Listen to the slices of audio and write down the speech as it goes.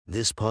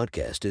This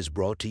podcast is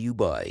brought to you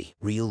by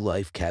Real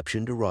Life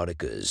Captioned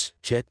Eroticas.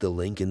 Check the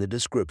link in the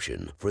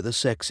description for the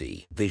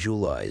sexy,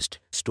 visualized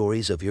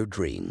stories of your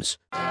dreams.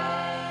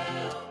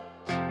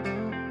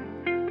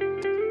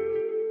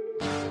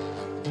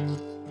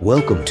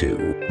 Welcome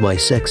to My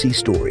Sexy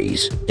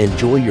Stories.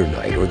 Enjoy your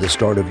night or the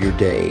start of your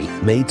day,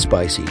 made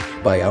spicy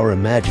by our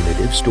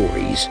imaginative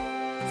stories.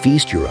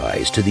 Feast your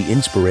eyes to the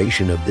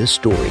inspiration of this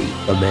story,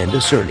 Amanda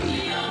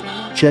Cerny.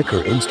 Check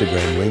her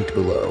Instagram linked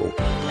below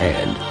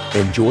and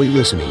enjoy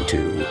listening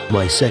to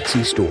My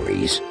Sexy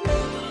Stories.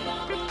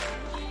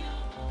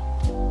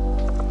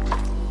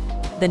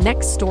 The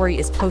next story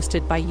is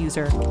posted by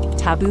user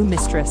Taboo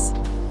Mistress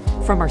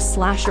from our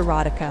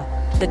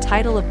 /erotica. The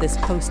title of this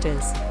post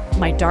is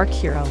My Dark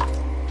Hero.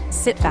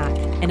 Sit back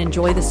and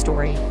enjoy the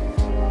story.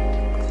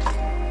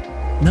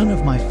 None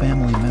of my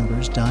family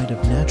members died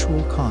of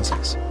natural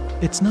causes.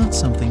 It's not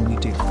something we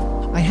do.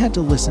 I had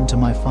to listen to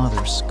my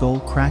father's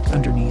skull crack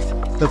underneath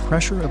the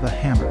pressure of a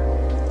hammer,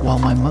 while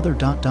my mother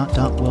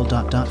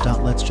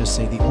let's just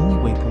say the only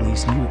way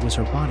police knew it was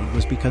her body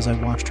was because I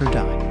watched her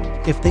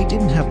die. If they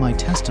didn't have my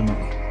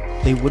testimony,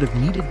 they would have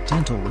needed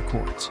dental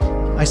records.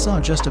 I saw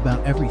just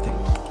about everything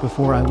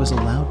before I was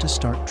allowed to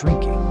start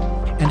drinking,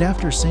 and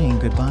after saying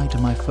goodbye to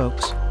my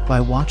folks by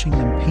watching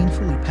them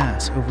painfully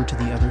pass over to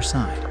the other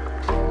side,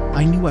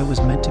 I knew I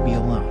was meant to be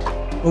alone.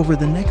 Over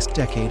the next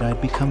decade,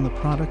 I'd become the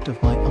product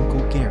of my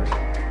Uncle Gary,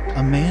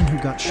 a man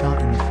who got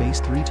shot in the face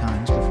 3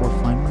 times before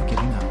finally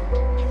giving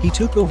up. He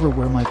took over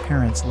where my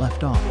parents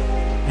left off,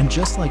 and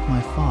just like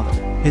my father,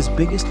 his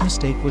biggest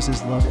mistake was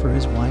his love for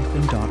his wife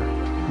and daughter.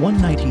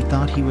 One night he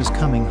thought he was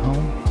coming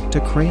home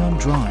to crayon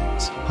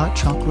drawings, hot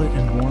chocolate,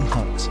 and warm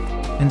hugs.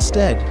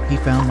 Instead, he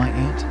found my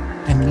aunt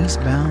and niece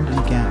bound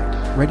and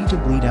gagged, ready to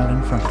bleed out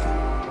in front of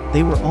him.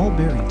 They were all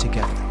buried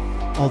together,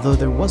 although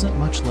there wasn't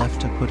much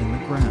left to put in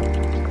the ground.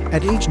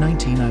 At age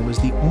 19, I was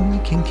the only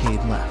Kincaid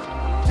left,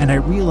 and I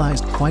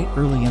realized quite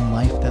early in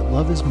life that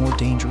love is more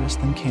dangerous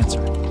than cancer.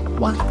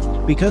 Why?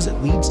 Because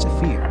it leads to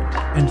fear,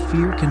 and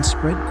fear can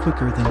spread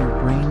quicker than your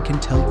brain can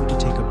tell you to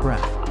take a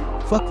breath.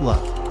 Fuck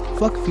love,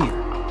 fuck fear,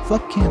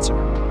 fuck cancer,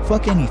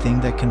 fuck anything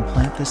that can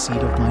plant the seed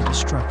of my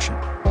destruction.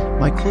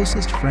 My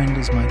closest friend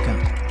is my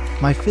gun,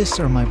 my fists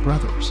are my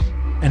brothers,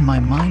 and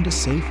my mind is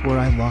safe where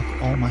I lock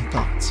all my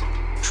thoughts.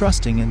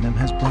 Trusting in them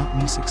has brought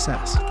me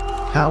success,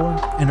 power,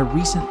 and a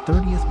recent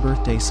 30th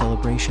birthday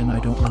celebration I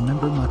don't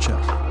remember much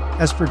of.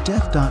 As for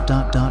death,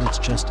 it's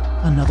just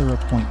another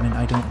appointment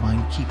I don't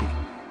mind keeping.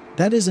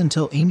 That is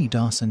until Amy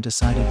Dawson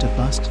decided to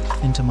bust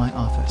into my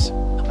office.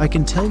 I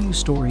can tell you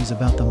stories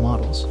about the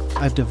models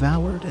I've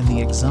devoured and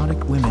the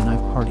exotic women I've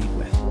partied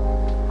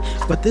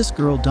with. But this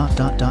girl,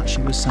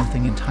 she was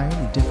something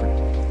entirely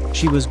different.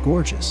 She was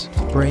gorgeous,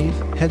 brave,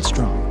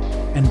 headstrong,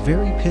 and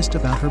very pissed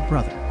about her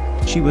brother.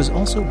 She was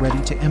also ready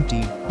to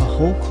empty a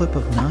whole clip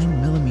of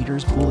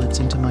 9mm bullets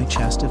into my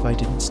chest if I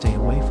didn't stay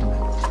away from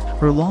him.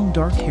 Her long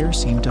dark hair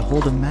seemed to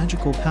hold a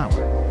magical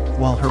power,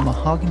 while her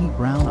mahogany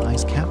brown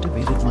eyes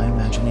captivated my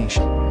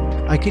imagination.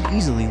 I could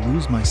easily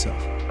lose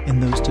myself in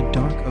those two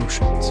dark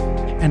oceans,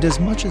 and as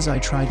much as I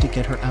tried to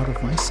get her out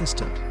of my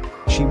system,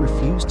 she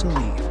refused to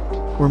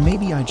leave. Or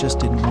maybe I just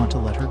didn't want to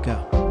let her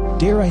go.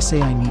 Dare I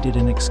say I needed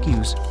an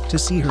excuse to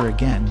see her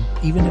again,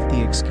 even if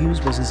the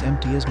excuse was as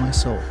empty as my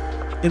soul.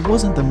 It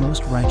wasn't the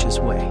most righteous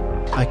way,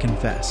 I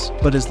confess,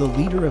 but as the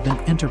leader of an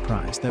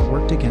enterprise that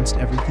worked against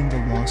everything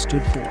the law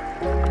stood for,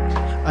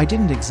 I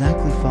didn't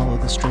exactly follow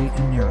the straight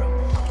and narrow.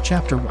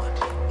 Chapter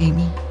 1.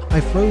 Amy.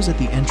 I froze at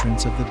the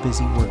entrance of the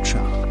busy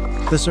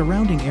workshop. The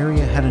surrounding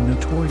area had a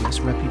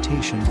notorious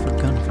reputation for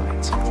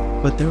gunfights,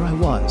 but there I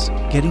was,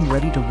 getting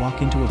ready to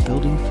walk into a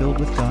building filled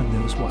with God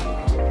knows what.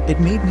 It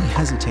made me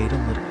hesitate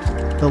a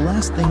little. The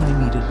last thing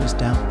I needed was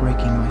doubt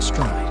breaking my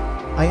stride.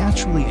 I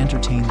actually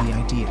entertained the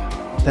idea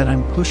that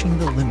I'm pushing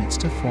the limits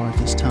too far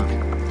this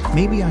time.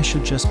 Maybe I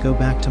should just go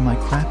back to my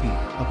crappy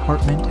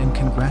apartment and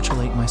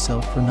congratulate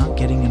myself for not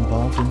getting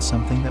involved in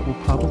something that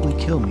will probably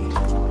kill me.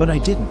 But I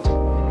didn't.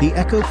 The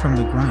echo from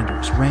the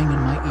grinders rang in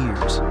my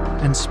ears,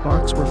 and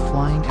sparks were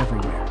flying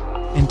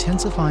everywhere,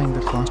 intensifying the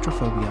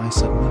claustrophobia I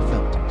suddenly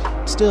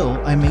felt. Still,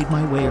 I made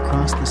my way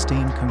across the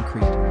stained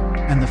concrete,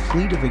 and the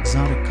fleet of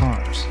exotic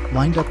cars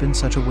lined up in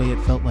such a way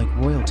it felt like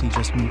royalty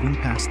just moving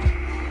past them.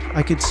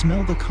 I could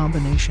smell the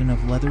combination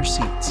of leather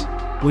seats,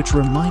 which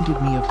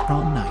reminded me of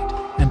prom night,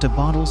 and to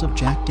bottles of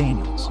Jack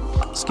Daniels.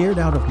 Scared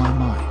out of my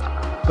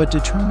mind, but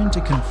determined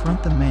to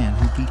confront the man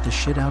who beat the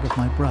shit out of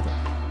my brother,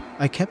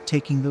 I kept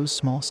taking those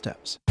small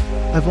steps.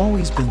 I've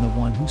always been the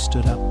one who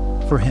stood up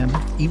for him,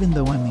 even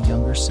though I'm the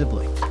younger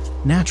sibling.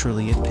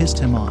 Naturally, it pissed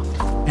him off,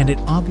 and it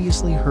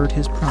obviously hurt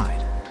his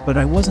pride, but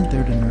I wasn't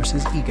there to nurse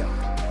his ego.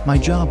 My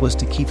job was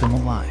to keep him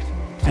alive,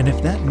 and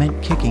if that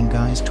meant kicking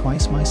guys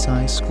twice my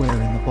size square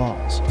in the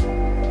balls,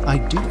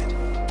 I'd do it.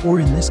 Or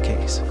in this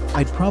case,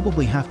 I'd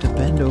probably have to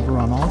bend over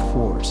on all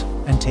fours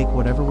and take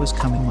whatever was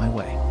coming my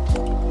way.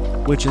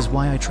 Which is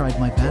why I tried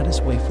my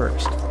baddest way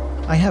first.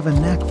 I have a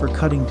knack for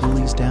cutting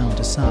bullies down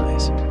to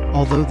size,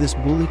 although this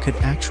bully could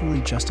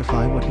actually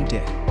justify what he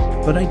did.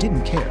 But I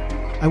didn't care.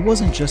 I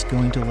wasn't just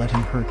going to let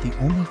him hurt the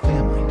only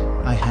family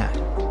I had.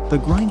 The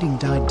grinding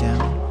died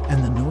down,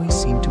 and the noise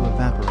seemed to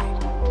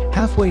evaporate.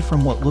 Halfway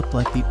from what looked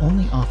like the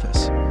only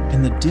office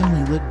in the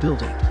dimly lit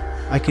building,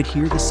 I could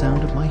hear the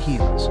sound of my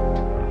heels.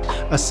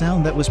 A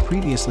sound that was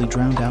previously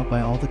drowned out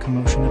by all the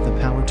commotion of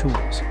the power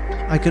tools.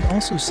 I could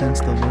also sense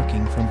the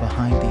lurking from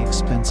behind the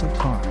expensive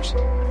cars.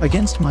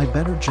 Against my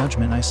better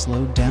judgment, I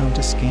slowed down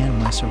to scan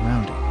my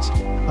surroundings.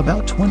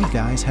 About 20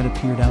 guys had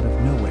appeared out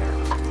of nowhere,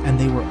 and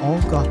they were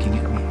all gawking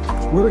at me.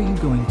 "Where are you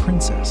going,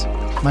 princess?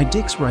 My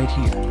dick's right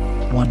here,"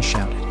 one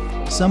shouted.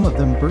 Some of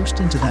them burst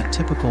into that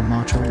typical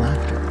macho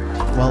laughter,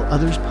 while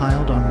others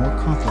piled on more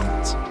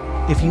compliments.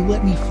 "If you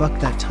let me fuck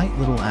that tight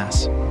little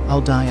ass,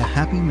 I'll die a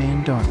happy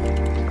man,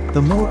 darling."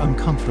 The more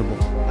uncomfortable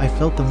I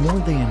felt, the more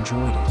they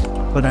enjoyed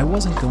it, but I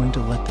wasn't going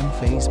to let them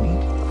faze me.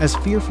 As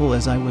fearful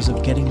as I was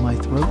of getting my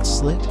throat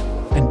slit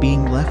and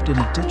being left in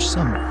a ditch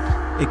somewhere,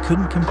 it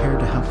couldn't compare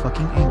to how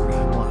fucking angry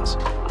I was.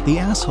 The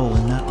asshole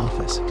in that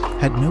office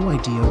had no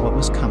idea what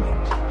was coming.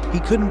 He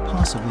couldn't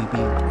possibly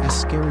be as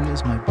scary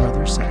as my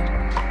brother said,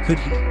 could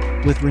he?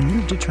 With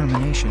renewed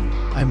determination,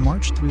 I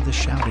marched through the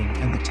shouting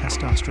and the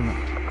testosterone.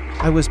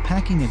 I was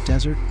packing a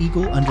Desert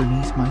Eagle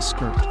underneath my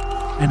skirt,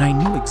 and I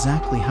knew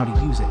exactly how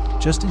to use it,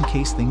 just in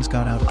case things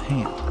got out of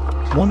hand.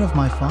 One of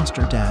my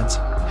foster dads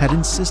had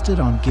insisted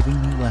on giving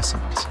me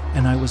lessons,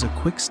 and I was a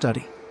quick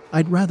study.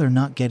 I'd rather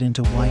not get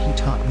into why he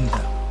taught me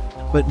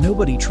though. But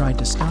nobody tried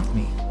to stop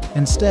me.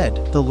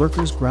 Instead, the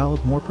lurkers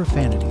growled more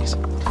profanities,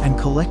 and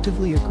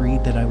collectively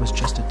agreed that I was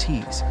just a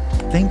tease.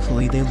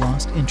 Thankfully, they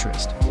lost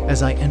interest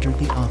as I entered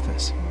the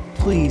office.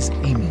 "Please,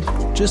 Amy,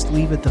 just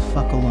leave it the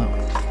fuck alone.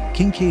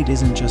 Kincaid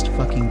isn't just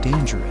fucking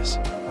dangerous.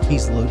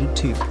 He's loaded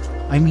too.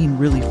 I mean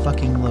really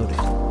fucking loaded.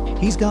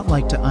 He's got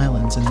like 2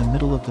 islands in the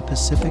middle of the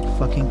Pacific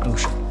fucking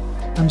Ocean."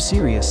 "I'm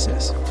serious,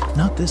 sis.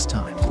 Not this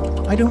time."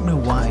 I don't know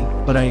why,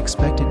 but I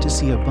expected to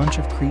see a bunch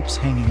of creeps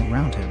hanging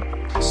around him,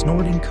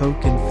 snorting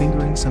coke and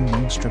fingering some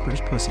young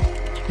stripper's pussy.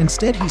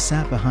 Instead, he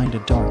sat behind a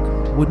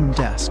dark, wooden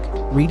desk,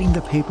 reading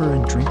the paper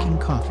and drinking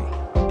coffee.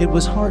 It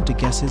was hard to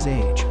guess his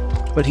age,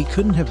 but he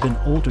couldn't have been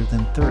older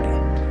than 30.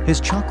 His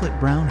chocolate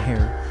brown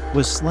hair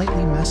was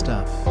slightly messed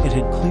up. It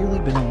had clearly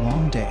been a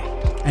long day,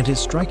 and his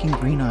striking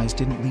green eyes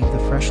didn't leave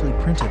the freshly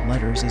printed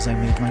letters as I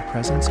made my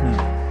presence known.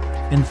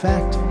 In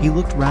fact, he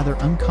looked rather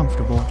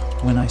uncomfortable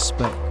when I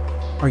spoke.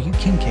 "Are you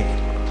Kincaid?"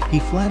 He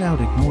flat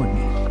out ignored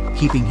me,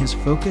 keeping his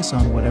focus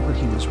on whatever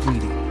he was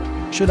reading.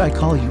 "Should I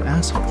call you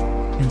asshole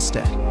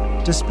instead?"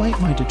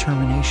 Despite my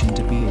determination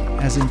to be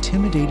as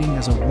intimidating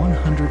as a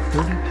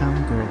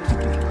 130-pound girl could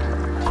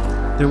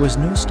be, there was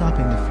no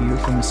stopping the fear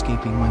from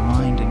escaping my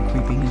mind and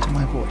creeping into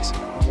my voice.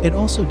 It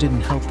also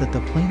didn't help that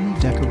the plainly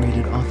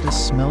decorated office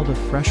smelled of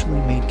freshly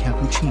made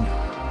cappuccino,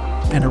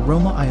 an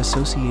aroma I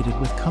associated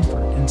with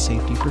comfort and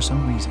safety for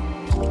some reason.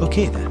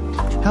 "Okay then,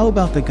 how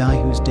about the guy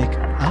whose dick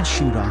I'll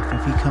shoot off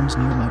if he comes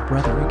near my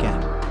brother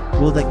again?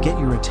 Will that get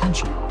your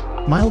attention?"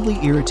 Mildly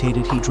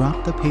irritated, he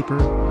dropped the paper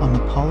on the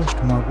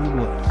polished marble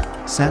wood,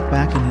 sat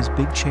back in his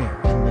big chair,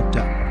 and looked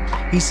up.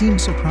 He seemed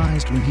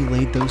surprised when he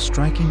laid those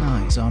striking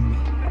eyes on me,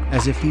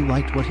 as if he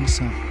liked what he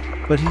saw,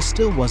 but he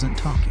still wasn't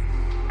talking.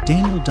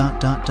 "Daniel ...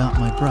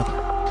 my brother.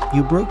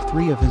 You broke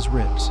 3 of his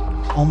ribs,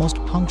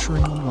 almost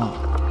puncturing a lung.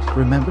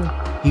 Remember,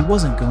 he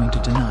wasn't going to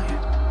deny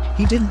it.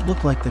 He didn't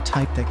look like the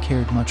type that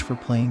cared much for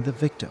playing the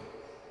victim.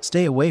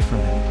 Stay away from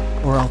him,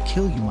 or I'll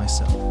kill you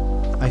myself,"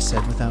 I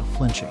said without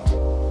flinching.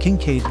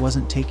 Kincaid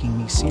wasn't taking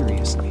me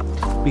seriously,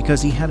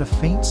 because he had a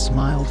faint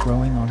smile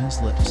growing on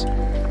his lips,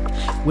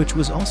 which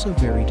was also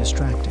very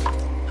distracting.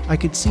 I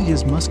could see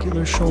his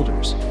muscular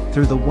shoulders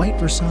through the white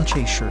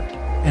Versace shirt,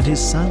 and his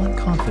silent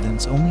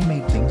confidence only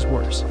made things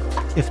worse.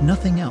 If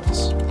nothing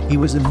else, he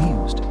was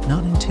amused,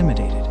 not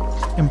intimidated.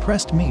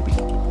 Impressed maybe,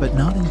 but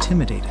not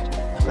intimidated.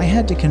 I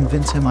had to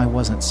convince him I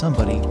wasn't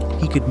somebody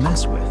he could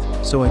mess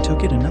with, so I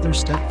took it another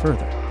step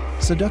further.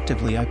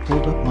 Seductively, I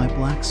pulled up my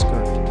black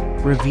skirt,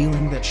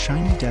 revealing that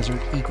shiny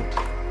Desert Eagle,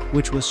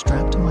 which was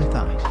strapped to my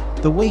thigh.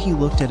 The way he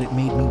looked at it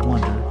made me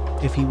wonder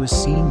if he was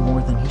seeing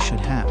more than he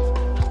should have,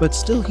 but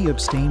still he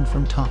abstained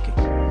from talking,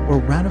 or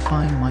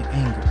ratifying my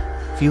anger,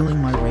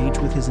 fueling my rage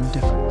with his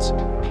indifference.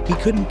 He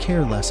couldn't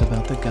care less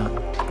about the gun,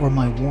 or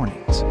my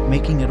warnings,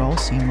 making it all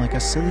seem like a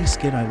silly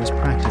skit I was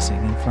practicing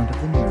in front of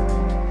the mirror.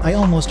 I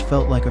almost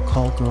felt like a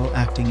call girl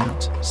acting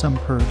out some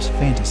perv's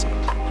fantasy,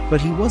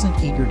 but he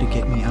wasn't eager to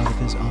get me out of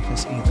his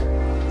office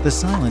either. The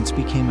silence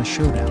became a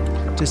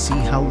showdown to see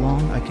how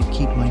long I could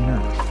keep my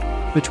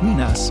nerve.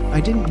 Between us, I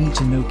didn't need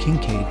to know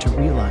Kincaid to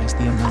realize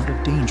the amount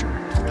of danger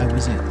I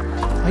was in.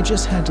 I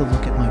just had to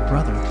look at my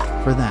brother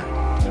for that.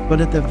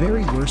 But at the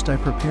very worst, I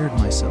prepared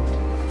myself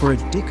for a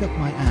dick up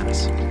my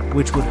ass,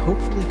 which would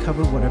hopefully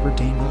cover whatever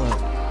Daniel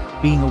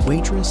owed. Being a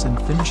waitress and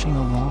finishing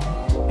a long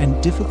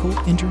and difficult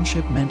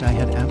internship meant I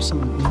had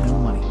absolutely no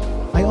money.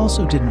 I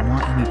also didn't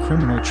want any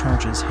criminal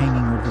charges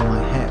hanging over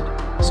my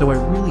head, so I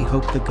really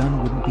hoped the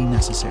gun wouldn't be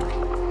necessary.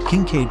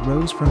 Kincaid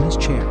rose from his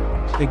chair,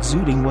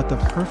 exuding what the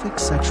perfect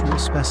sexual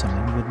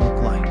specimen would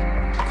look like.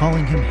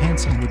 Calling him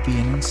handsome would be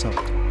an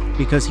insult.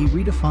 because he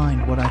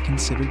redefined what I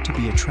considered to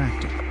be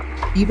attractive.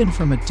 Even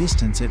from a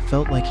distance, it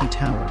felt like he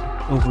towered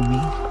over me,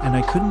 and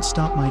I couldn't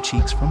stop my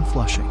cheeks from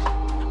flushing.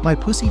 My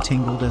pussy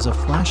tingled as a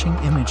flashing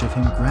image of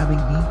him grabbing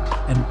me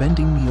and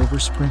bending me over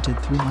sprinted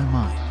through my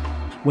mind.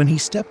 When he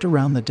stepped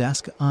around the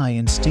desk, I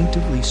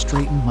instinctively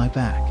straightened my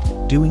back,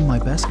 doing my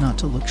best not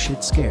to look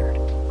shit scared.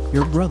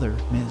 "Your brother,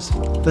 Ms."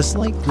 The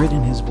slight grit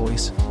in his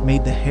voice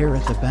made the hair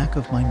at the back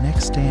of my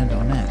neck stand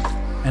on end,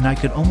 and I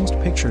could almost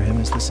picture him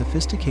as the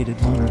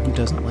sophisticated loner who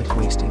doesn't like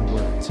wasting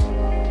words.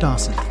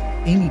 "Dawson.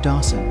 Amy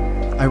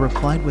Dawson," I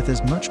replied with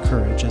as much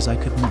courage as I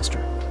could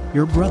muster.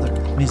 "Your brother,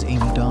 Ms.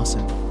 Amy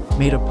Dawson,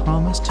 made a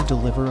promise to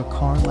deliver a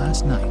car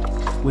last night,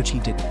 which he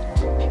didn't.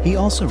 He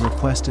also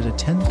requested a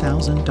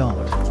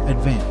 $10,000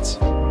 advance,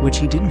 which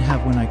he didn't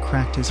have when I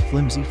cracked his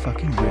flimsy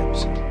fucking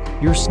ribs.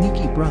 Your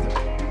sneaky brother,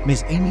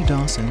 Ms. Amy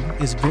Dawson,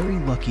 is very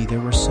lucky there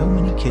were so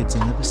many kids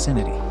in the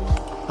vicinity.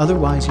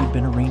 Otherwise you'd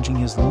been arranging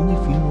his lonely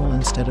funeral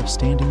instead of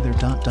standing there ...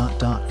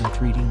 and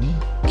treating me."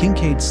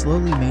 Kincaid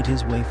slowly made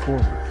his way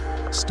forward,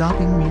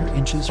 stopping mere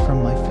inches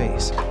from my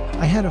face.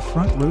 I had a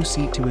front row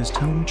seat to his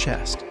toned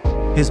chest,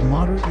 his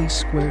moderately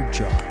squared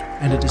jaw,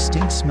 and a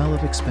distinct smell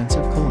of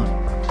expensive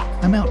cologne.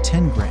 "I'm out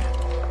 10 grand.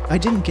 I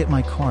didn't get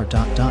my car ...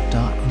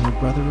 and your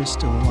brother is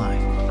still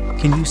alive.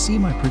 Can you see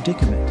my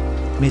predicament,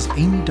 Ms.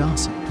 Amy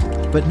Dawson?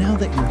 But now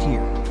that you're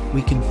here,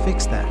 we can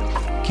fix that."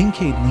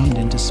 Kincaid leaned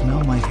in to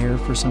smell my hair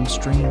for some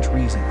strange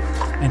reason,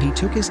 and he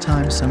took his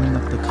time summing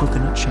up the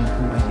coconut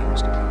shampoo I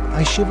used.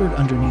 I shivered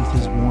underneath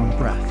his warm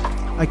breath.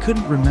 I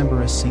couldn't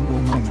remember a single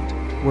moment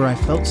where I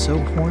felt so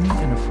horny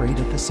and afraid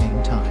at the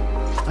same time.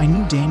 I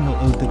knew Daniel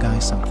owed the guy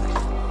something,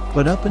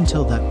 but up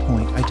until that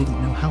point I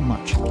didn't know how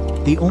much.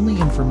 The only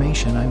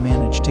information I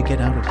managed to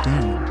get out of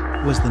Daniel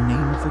was the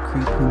name of the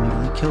creep who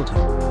nearly killed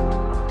him,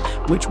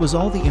 which was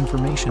all the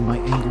information my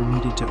anger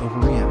needed to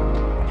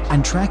overreact,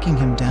 and tracking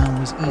him down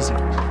was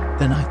easier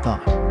than I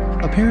thought.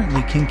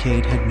 Apparently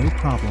Kincaid had no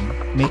problem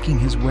making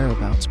his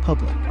whereabouts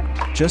public,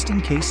 just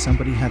in case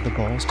somebody had the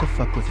balls to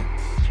fuck with him.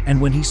 And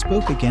when he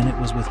spoke again, it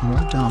was with more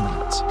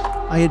dominance.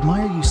 "I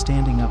admire you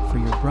standing up for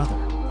your brother,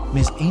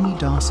 Ms. Amy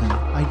Dawson,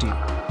 I do.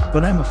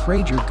 But I'm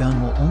afraid your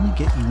gun will only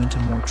get you into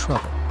more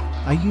trouble.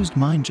 I used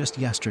mine just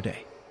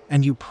yesterday,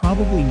 and you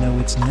probably know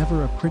it's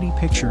never a pretty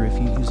picture if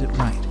you use it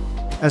right.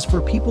 As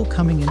for people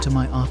coming into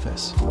my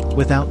office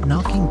without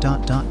knocking ...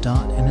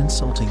 and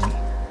insulting me,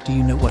 do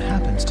you know what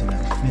happens to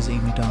them, Ms.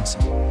 Amy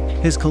Dawson?"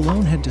 His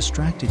cologne had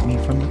distracted me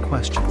from the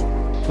question,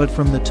 but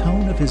from the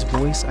tone of his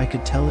voice I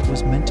could tell it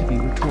was meant to be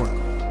rhetorical.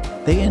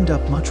 "They end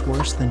up much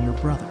worse than your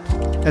brother."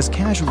 As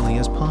casually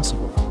as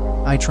possible,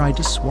 I tried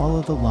to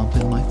swallow the lump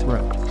in my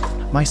throat.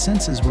 My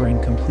senses were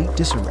in complete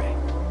disarray,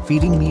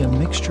 feeding me a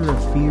mixture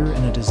of fear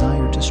and a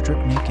desire to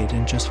strip naked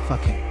and just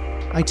fuck him.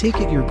 "I take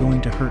it you're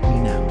going to hurt me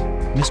now,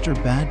 Mr.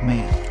 Bad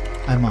Man,"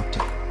 I mocked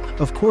him.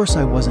 Of course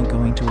I wasn't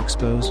going to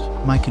expose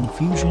my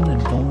confusion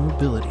and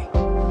vulnerability,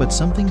 but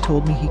something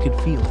told me he could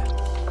feel it.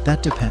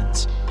 "That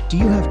depends. Do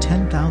you have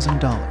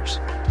 $10,000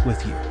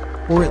 with you?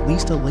 Or at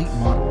least a late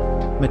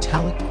model,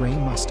 metallic gray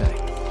Mustang?"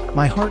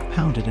 My heart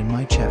pounded in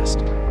my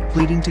chest,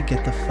 pleading to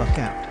get the fuck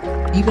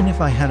out. Even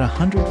if I had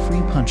 100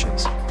 free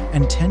punches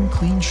and 10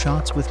 clean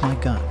shots with my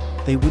gun,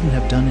 they wouldn't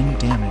have done any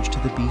damage to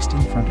the beast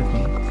in front of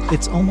me.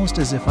 It's almost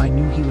as if I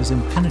knew he was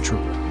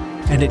impenetrable,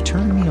 and it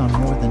turned me on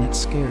more than it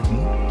scared me.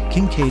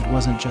 Kincaid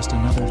wasn't just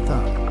another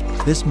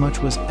thug. This much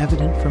was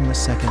evident from the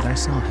second I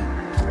saw him.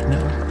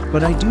 "No,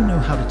 but I do know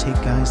how to take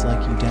guys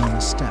like you down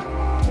a step."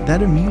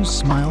 That amused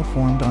smile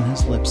formed on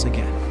his lips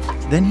again.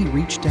 Then he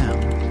reached down,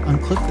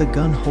 unclipped the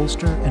gun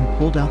holster, and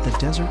pulled out the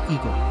Desert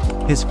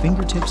Eagle, his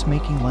fingertips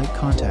making light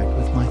contact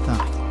with my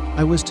thigh.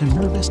 I was too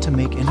nervous to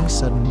make any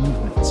sudden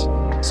movements,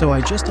 so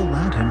I just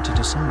allowed him to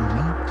disarm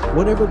me.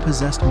 Whatever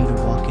possessed me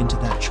to walk into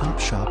that chop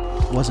shop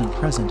wasn't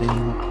present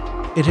anymore.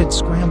 It had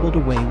scrambled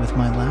away with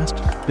my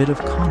last bit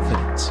of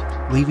confidence,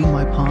 leaving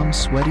my palms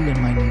sweaty and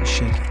my knees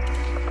shaking.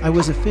 I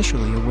was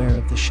officially aware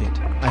of the shit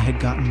I had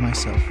gotten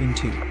myself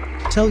into.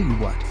 "Tell you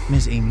what,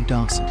 Ms. Amy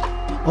Dawson,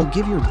 I'll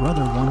give your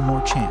brother one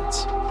more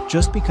chance,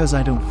 just because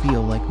I don't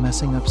feel like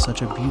messing up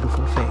such a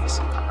beautiful face,"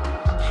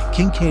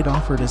 Kincaid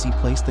offered as he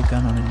placed the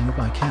gun on a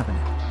nearby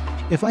cabinet.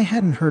 If I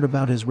hadn't heard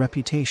about his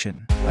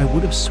reputation, I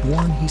would have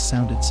sworn he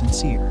sounded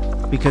sincere.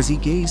 Because he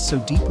gazed so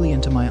deeply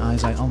into my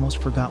eyes, I almost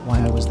forgot why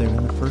I was there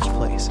in the first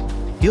place.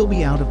 "He'll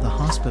be out of the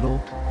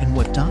hospital in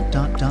what ...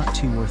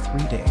 2 or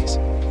 3 days.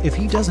 If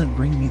he doesn't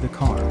bring me the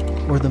car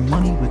or the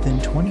money within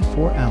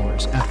 24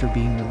 hours after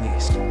being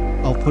released,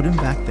 I'll put him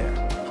back there.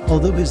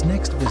 Although his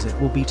next visit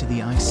will be to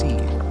the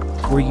ICU,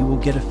 where you will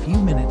get a few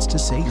minutes to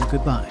say your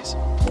goodbyes.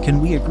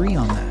 Can we agree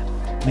on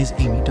that, Ms.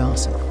 Amy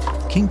Dawson?"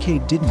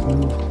 Kincaid didn't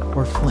move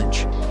or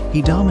flinch.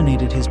 He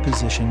dominated his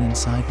position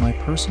inside my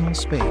personal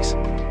space,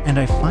 and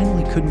I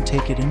finally couldn't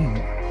take it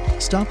anymore.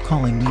 "Stop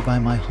calling me by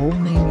my whole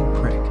name, you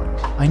prick.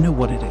 I know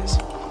what it is."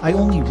 I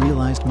only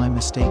realized my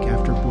mistake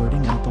after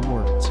blurting out the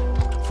words.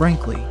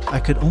 Frankly, I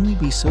could only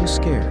be so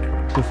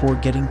scared before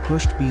getting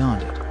pushed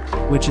beyond it,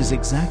 which is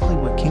exactly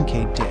what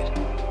Kincaid did.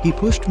 He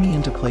pushed me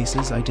into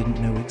places I didn't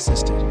know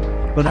existed.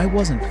 But I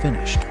wasn't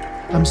finished.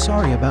 I'm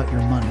sorry about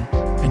your money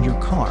and your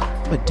car,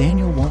 but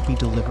Daniel won't be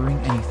delivering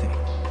anything.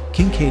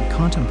 Kincaid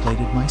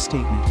contemplated my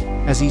statement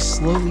as he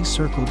slowly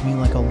circled me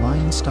like a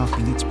lion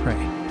stalking its prey,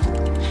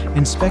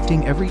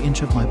 inspecting every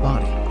inch of my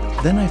body.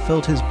 Then I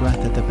felt his breath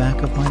at the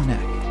back of my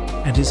neck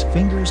and his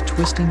fingers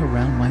twisting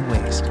around my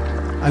waist.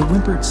 I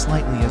whimpered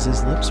slightly as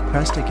his lips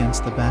pressed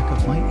against the back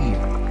of my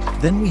ear.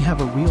 Then we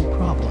have a real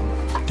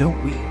problem,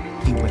 don't we?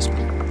 He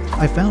whispered.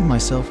 I found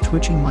myself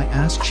twitching my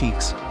ass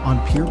cheeks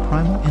on pure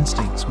primal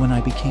instincts when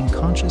I became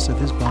conscious of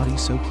his body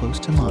so close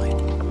to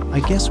mine. I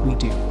guess we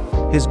do.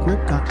 His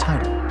grip got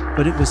tighter,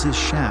 but it was his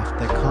shaft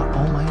that caught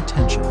all my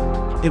attention.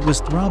 It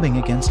was throbbing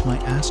against my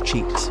ass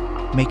cheeks,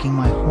 making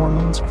my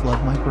hormones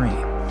flood my brain.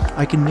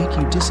 I can make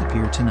you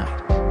disappear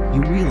tonight.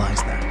 You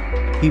realize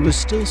that? He was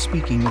still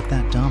speaking with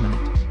that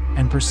dominant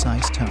and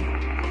precise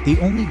tone. The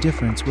only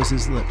difference was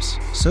his lips,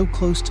 so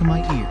close to my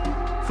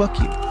ear. Fuck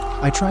you.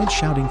 I tried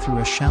shouting through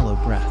a shallow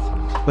breath,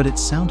 but it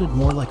sounded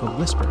more like a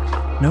whisper.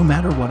 No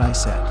matter what I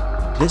said,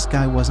 this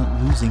guy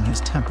wasn't losing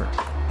his temper.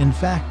 In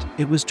fact,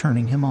 it was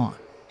turning him on.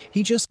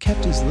 He just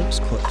kept his lips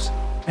close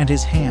and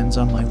his hands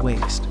on my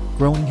waist,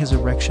 growing his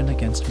erection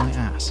against my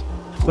ass.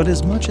 But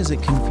as much as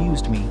it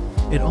confused me,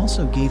 it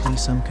also gave me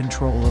some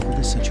control over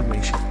the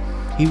situation.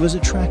 He was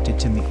attracted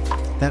to me.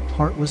 That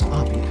part was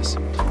obvious,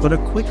 but a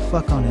quick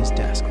fuck on his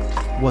desk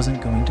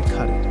wasn't going to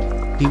cut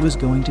it. He was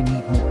going to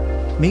need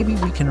more. Maybe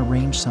we can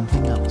arrange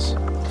something else.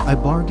 I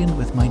bargained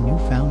with my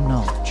newfound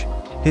knowledge.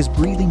 His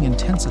breathing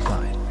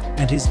intensified,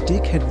 and his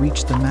dick had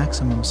reached the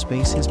maximum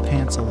space his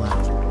pants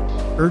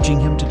allowed, urging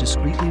him to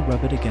discreetly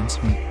rub it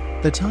against me.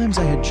 The times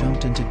I had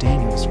jumped into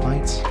Daniel's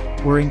fights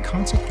were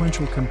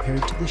inconsequential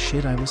compared to the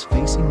shit I was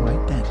facing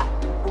right then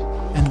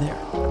and there.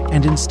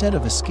 And instead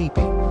of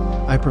escaping,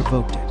 I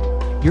provoked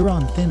it. You're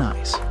on thin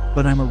ice,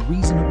 but I'm a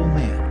reasonable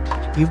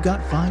man. You've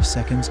got 5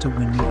 seconds to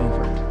win me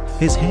over.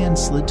 His hand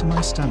slid to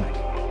my stomach,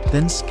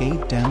 then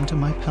scathed down to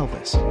my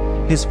pelvis.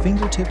 His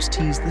fingertips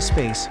teased the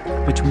space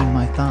between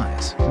my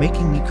thighs,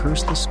 making me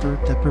curse the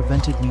skirt that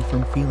prevented me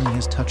from feeling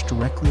his touch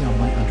directly on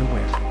my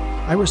underwear.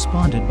 I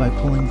responded by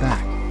pulling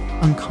back,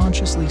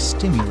 unconsciously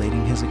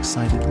stimulating his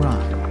excited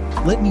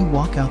ride. Let me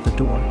walk out the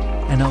door,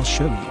 and I'll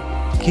show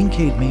you.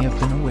 Kincaid may have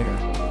been aware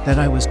that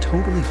I was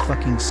totally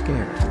fucking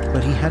scared,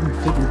 but he hadn't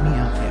figured me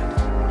out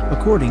yet.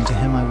 According to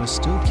him, I was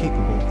still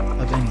capable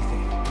of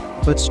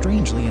anything. But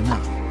strangely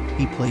enough,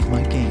 he played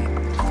my game.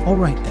 All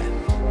right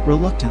then.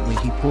 Reluctantly,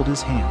 he pulled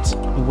his hands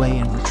away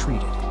and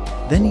retreated.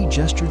 Then he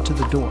gestured to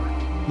the door.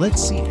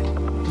 Let's see it.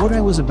 What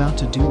I was about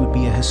to do would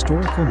be a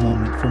historical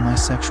moment for my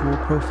sexual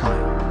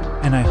profile,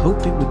 and I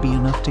hoped it would be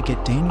enough to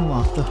get Daniel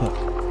off the hook.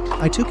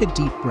 I took a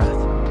deep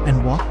breath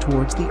and walked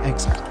towards the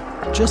exit.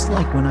 Just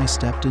like when I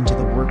stepped into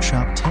the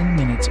workshop 10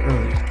 minutes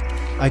earlier,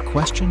 I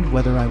questioned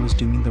whether I was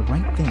doing the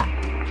right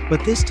thing.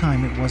 But this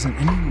time it wasn't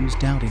any use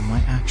doubting my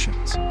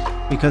actions,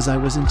 because I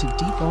was into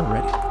deep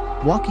already,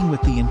 walking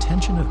with the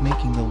intention of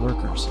making the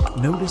lurkers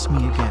notice me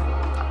again.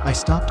 I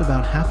stopped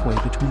about halfway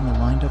between the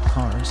lined-up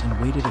cars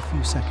and waited a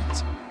few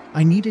seconds.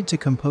 I needed to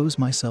compose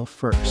myself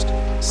first,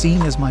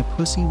 seeing as my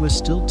pussy was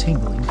still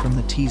tingling from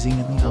the teasing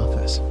in the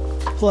office.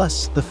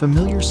 Plus, the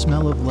familiar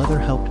smell of leather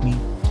helped me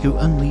to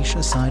unleash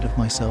a side of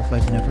myself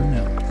I'd never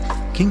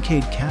known.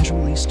 Kincaid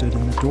casually stood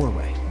in the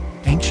doorway,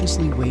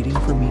 anxiously waiting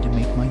for me to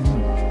make my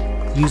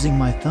move. Using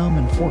my thumb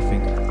and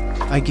forefinger,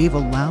 I gave a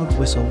loud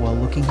whistle while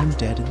looking him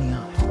dead in the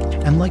eye.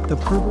 And like the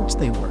perverts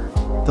they were,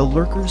 the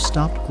lurkers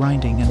stopped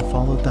grinding and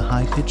followed the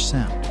high-pitched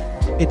sound.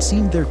 It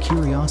seemed their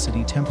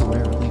curiosity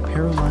temporarily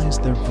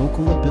paralyzed their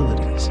vocal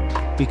abilities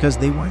because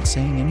they weren't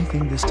saying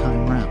anything this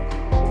time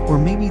round. Or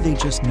maybe they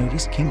just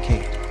noticed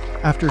Kincaid.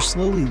 After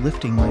slowly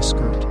lifting my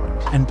skirt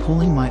and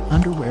pulling my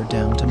underwear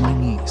down to my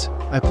knees,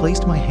 I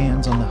placed my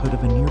hands on the hood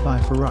of a nearby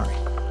Ferrari.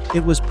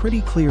 It was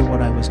pretty clear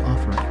what I was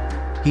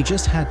offering. He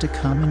just had to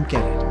come and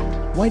get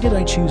it. Why did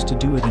I choose to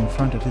do it in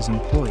front of his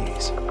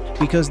employees?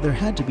 Because there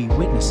had to be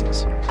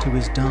witnesses to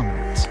his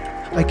dominance.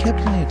 I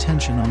kept my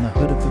attention on the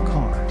hood of the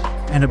car,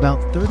 and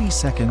about 30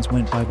 seconds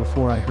went by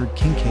before I heard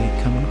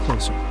Kincaid coming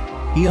closer.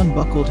 He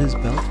unbuckled his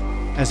belt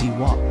as he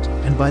walked,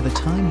 and by the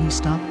time he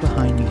stopped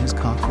behind me, his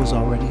cock was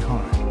already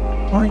hard.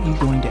 Aren't you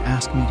going to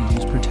ask me to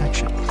use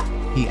protection?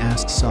 He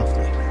asked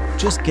softly.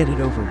 Just get it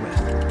over with,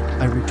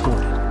 I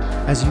retorted.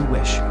 As you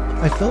wish.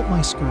 I felt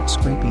my skirt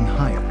scraping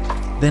higher,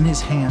 then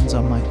his hands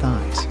on my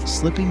thighs,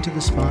 slipping to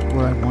the spot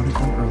where I wanted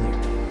them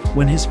earlier.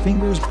 When his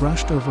fingers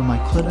brushed over my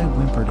clit, I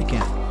whimpered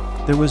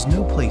again. There was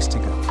no place to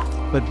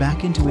go, but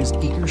back into his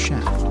eager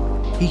shaft.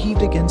 He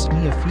heaved against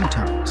me a few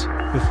times,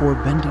 before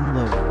bending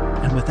lower,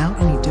 and without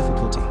any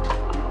difficulty.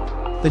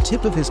 The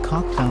tip of his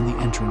cock found the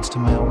entrance to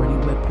my already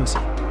wet pussy.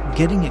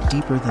 Getting it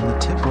deeper than the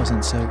tip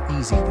wasn't so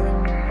easy,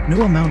 though.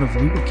 No amount of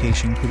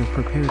lubrication could have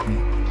prepared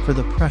me for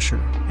the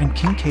pressure, and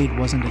Kincaid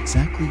wasn't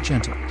exactly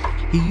gentle.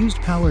 He used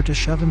power to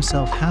shove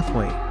himself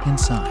halfway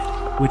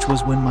inside, which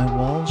was when my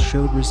walls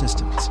showed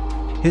resistance.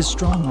 His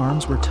strong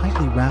arms were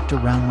tightly wrapped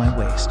around my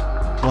waist,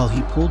 while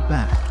he pulled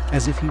back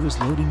as if he was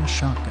loading a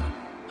shotgun.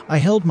 I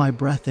held my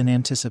breath in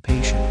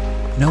anticipation,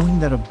 knowing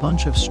that a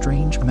bunch of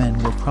strange men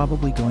were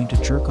probably going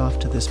to jerk off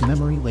to this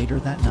memory later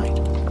that night.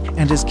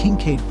 And as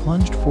Kincaid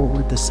plunged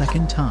forward the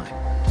second time,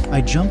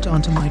 I jumped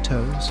onto my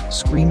toes,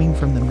 screaming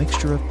from the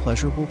mixture of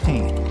pleasurable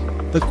pain.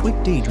 The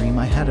quick daydream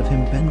I had of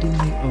him bending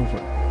me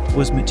over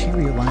was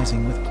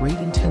materializing with great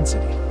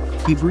intensity.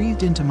 He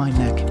breathed into my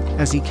neck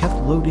as he kept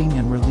loading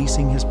and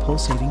releasing his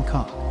pulsating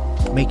cock,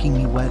 making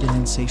me wet and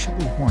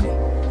insatiably horny.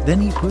 Then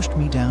he pushed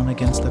me down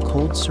against the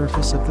cold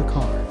surface of the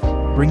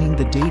car, bringing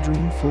the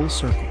daydream full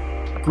circle.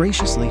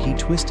 Graciously, he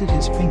twisted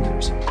his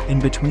fingers in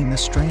between the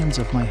strands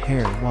of my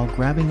hair while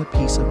grabbing a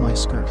piece of my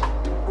skirt,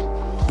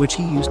 which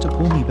he used to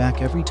pull me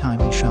back every time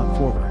he shot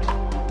forward.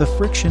 The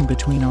friction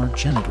between our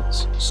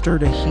genitals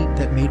stirred a heat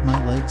that made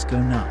my legs go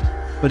numb,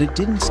 but it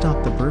didn't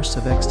stop the bursts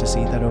of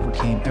ecstasy that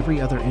overcame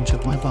every other inch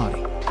of my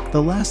body.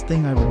 The last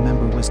thing I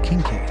remember was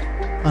Kincaid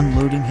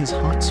unloading his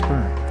hot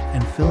sperm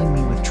and filling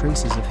me with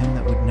traces of him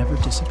that would never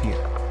disappear.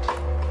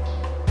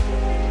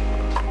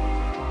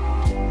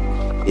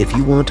 If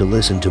you want to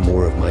listen to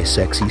more of my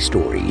sexy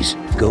stories,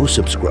 go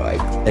subscribe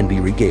and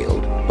be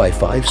regaled by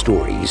 5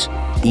 stories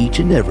each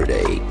and every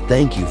day.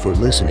 Thank you for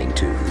listening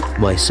to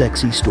My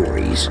Sexy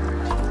Stories.